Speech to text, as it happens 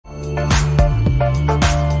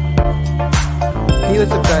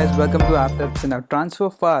what's up guys, welcome to App Tips. Now transfer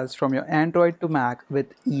files from your Android to Mac with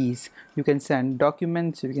ease. You can send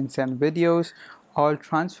documents, you can send videos, all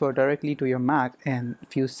transfer directly to your Mac in a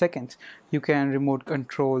few seconds. You can remote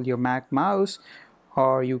control your Mac mouse,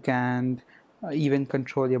 or you can even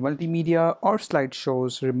control your multimedia or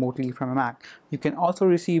slideshows remotely from a Mac. You can also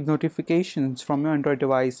receive notifications from your Android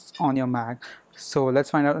device on your Mac. So let's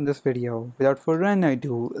find out in this video. Without further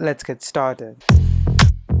ado, let's get started.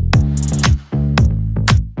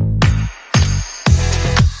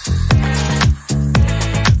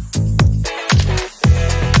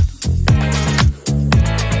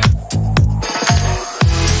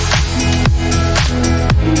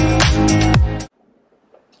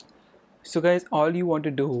 So guys, all you want to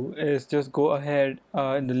do is just go ahead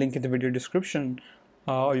in the link in the video description,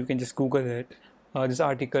 or you can just Google it, this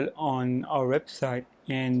article on our website,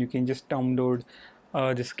 and you can just download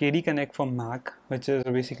this KDE Connect from Mac, which is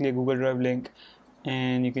basically a Google Drive link,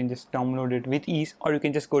 and you can just download it with ease, or you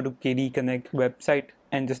can just go to KDE Connect website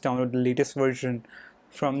and just download the latest version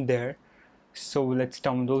from there. So let's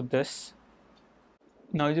download this.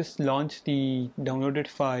 Now just launch the downloaded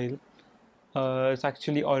file. It's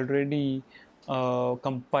actually already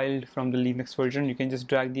compiled from the Linux version. You can just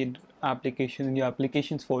drag the application in your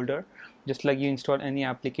applications folder, just like you install any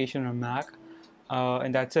application on Mac,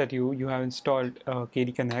 and that's it. You have installed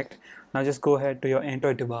KDE Connect. Now just go ahead to your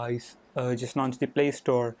Android device, just launch the Play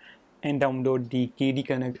Store and download the KDE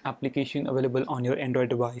Connect application available on your Android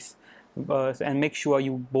device. And make sure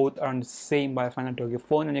you both are on the same Wi-Fi network. Your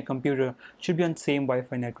phone and your computer should be on the same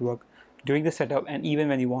Wi-Fi network during the setup and even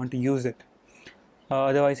when you want to use it.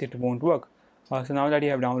 Otherwise it won't work. So now that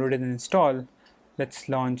you have downloaded and installed, let's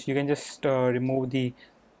launch. You can just remove the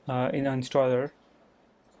installer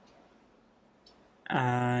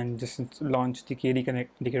and just launch the KDE Connect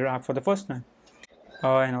Indicator app for the first time.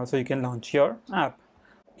 And also you can launch your app.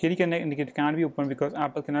 KDE Connect Indicator cannot be opened because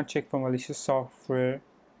Apple cannot check for malicious software.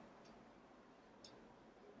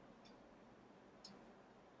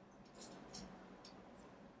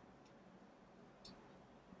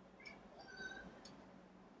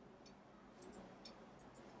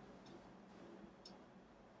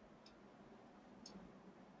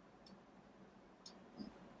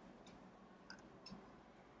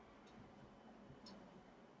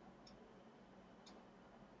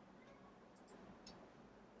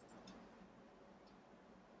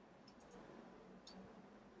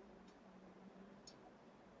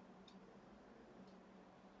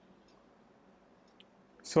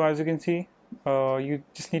 So as you can see, you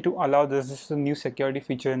just need to allow this. This is a new security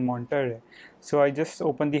feature in Monterey. So I just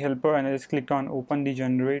opened the helper and I just clicked on open the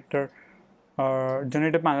generator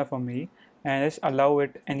panel for me, and just allow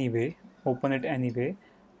it anyway, open it anyway,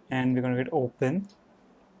 and we're going to hit open.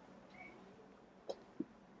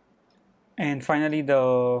 And finally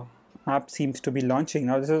the app seems to be launching.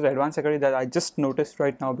 Now this is advanced security that I just noticed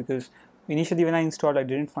right now, because initially when I installed I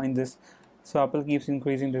didn't find this. So Apple keeps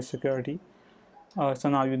increasing this security. So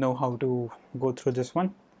now you know how to go through this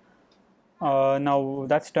one. Now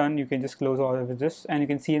that's done, you can just close all of this, and you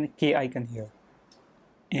can see a K icon here,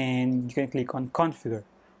 and you can click on configure.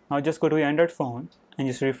 Now just go to your Android phone and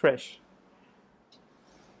just refresh.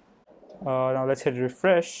 Now let's hit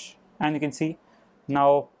refresh, and you can see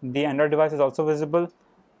now the Android device is also visible,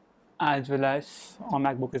 as well as on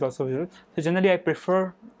MacBook is also visible. So generally I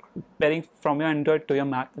prefer pairing from your Android to your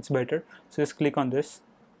Mac, it's better. So just click on this,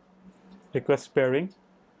 request pairing.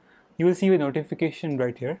 You will see a notification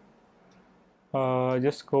right here.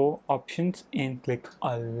 Just go options and click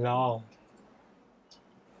allow.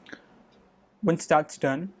 Once that's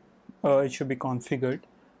done, it should be configured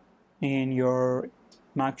and your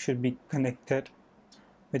Mac should be connected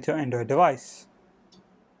with your Android device.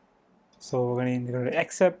 So we're going to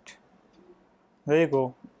accept. There you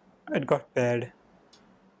go, it got paired.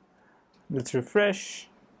 Let's refresh.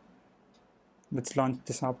 Let's launch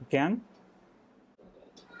this app again.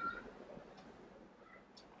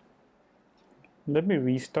 Let me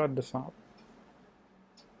restart this app.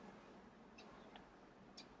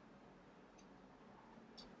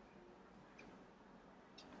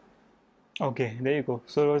 Okay, there you go.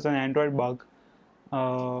 So it was an Android bug.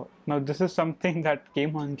 Now this is something that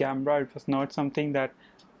came on camera. It was not something that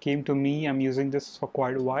came to me. I'm using this for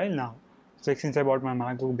quite a while now. It's like since I bought my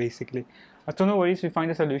MacBook basically. So no worries, we find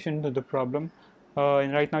a solution to the problem.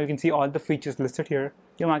 And right now you can see all the features listed here.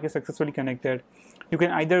 Your Mac is successfully connected. You can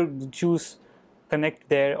either choose connect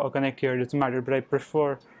there or connect here, it doesn't matter, but I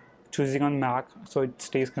prefer choosing on Mac so it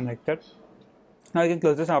stays connected. Now you can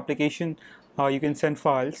close this application. You can send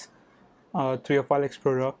files through your file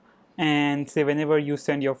explorer, and say whenever you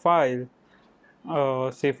send your file,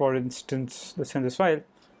 say for instance, let's send this file.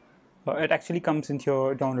 It actually comes into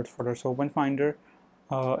your download folder. So open Finder,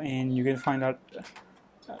 and you can find out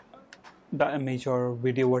the image or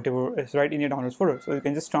video, whatever is right in your downloads folder. So you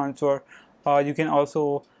can just transfer. You can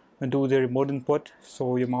also do the remote input,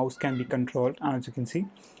 so your mouse can be controlled, as you can see,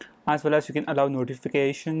 as well as you can allow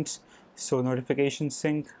notifications. So notification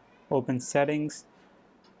sync, open settings,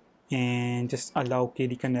 and just allow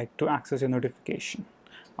KDE Connect to access your notification.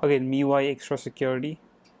 Again, MIUI extra security.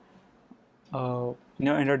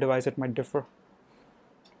 Android device it might differ.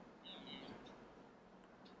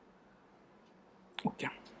 Okay.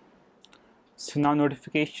 So now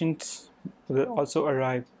notifications will also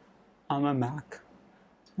arrive on my Mac,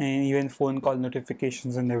 and even phone call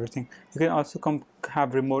notifications and everything. You can also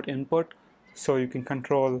have remote input, so you can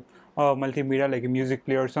control multimedia like a music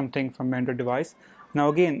player or something from Android device. Now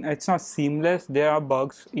again, it's not seamless. There are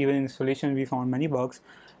bugs. Even in installation, we found many bugs,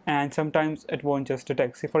 and sometimes it won't just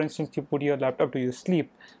detect. Say for instance, you put your laptop to your sleep,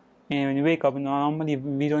 and when you wake up, normally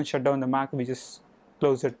we don't shut down the Mac. We just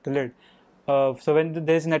close it, the lid. So when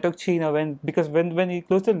there's network change, because when you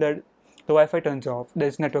close the lid, the Wi-Fi turns off.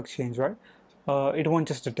 There's network change, right? It won't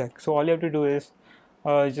just detect. So all you have to do is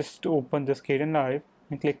just open this KDE Live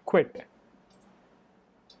and click Quit,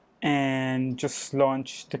 and just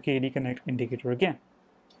launch the KDE Connect indicator again.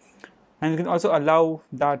 And you can also allow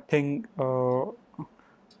that thing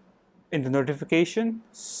in the notification,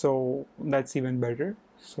 so that's even better.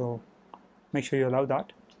 So make sure you allow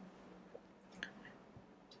that.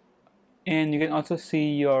 And you can also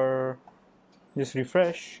see your, just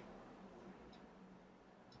refresh,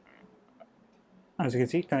 as you can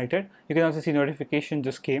see, connected. You can also see notification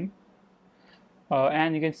just came,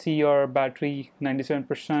 and you can see your battery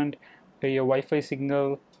 97%, your Wi-Fi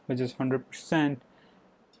signal which is 100%.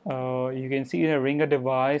 You can see the ringer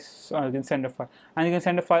device. You can send a file, and you can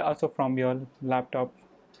send a file also from your laptop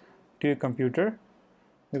to your computer.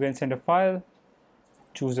 You can send a file,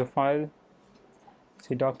 choose a file,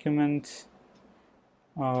 say documents,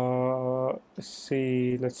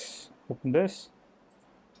 say let's open this,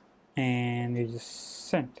 and you just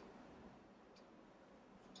send,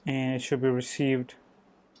 and it should be received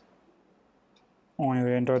on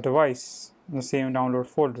your Android device in the same download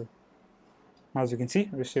folder. As you can see,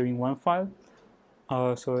 receiving one file,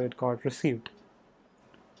 so it got received.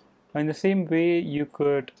 In the same way, you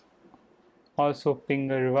could also ping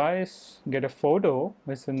a device, get a photo,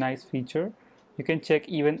 which is a nice feature. You can check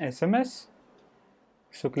even SMS.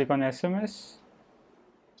 So click on SMS,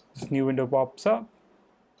 this new window pops up,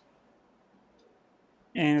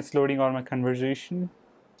 and it's loading all my conversation.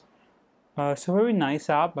 So very nice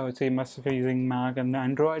app. I would say must if you're using Mac and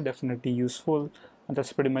Android, definitely useful. And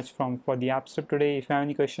that's pretty much for the app step today. If you have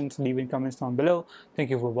any questions, leave in comments down below. Thank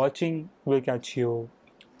you for watching. We'll catch you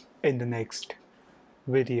in the next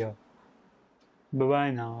video. Bye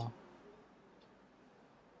bye now.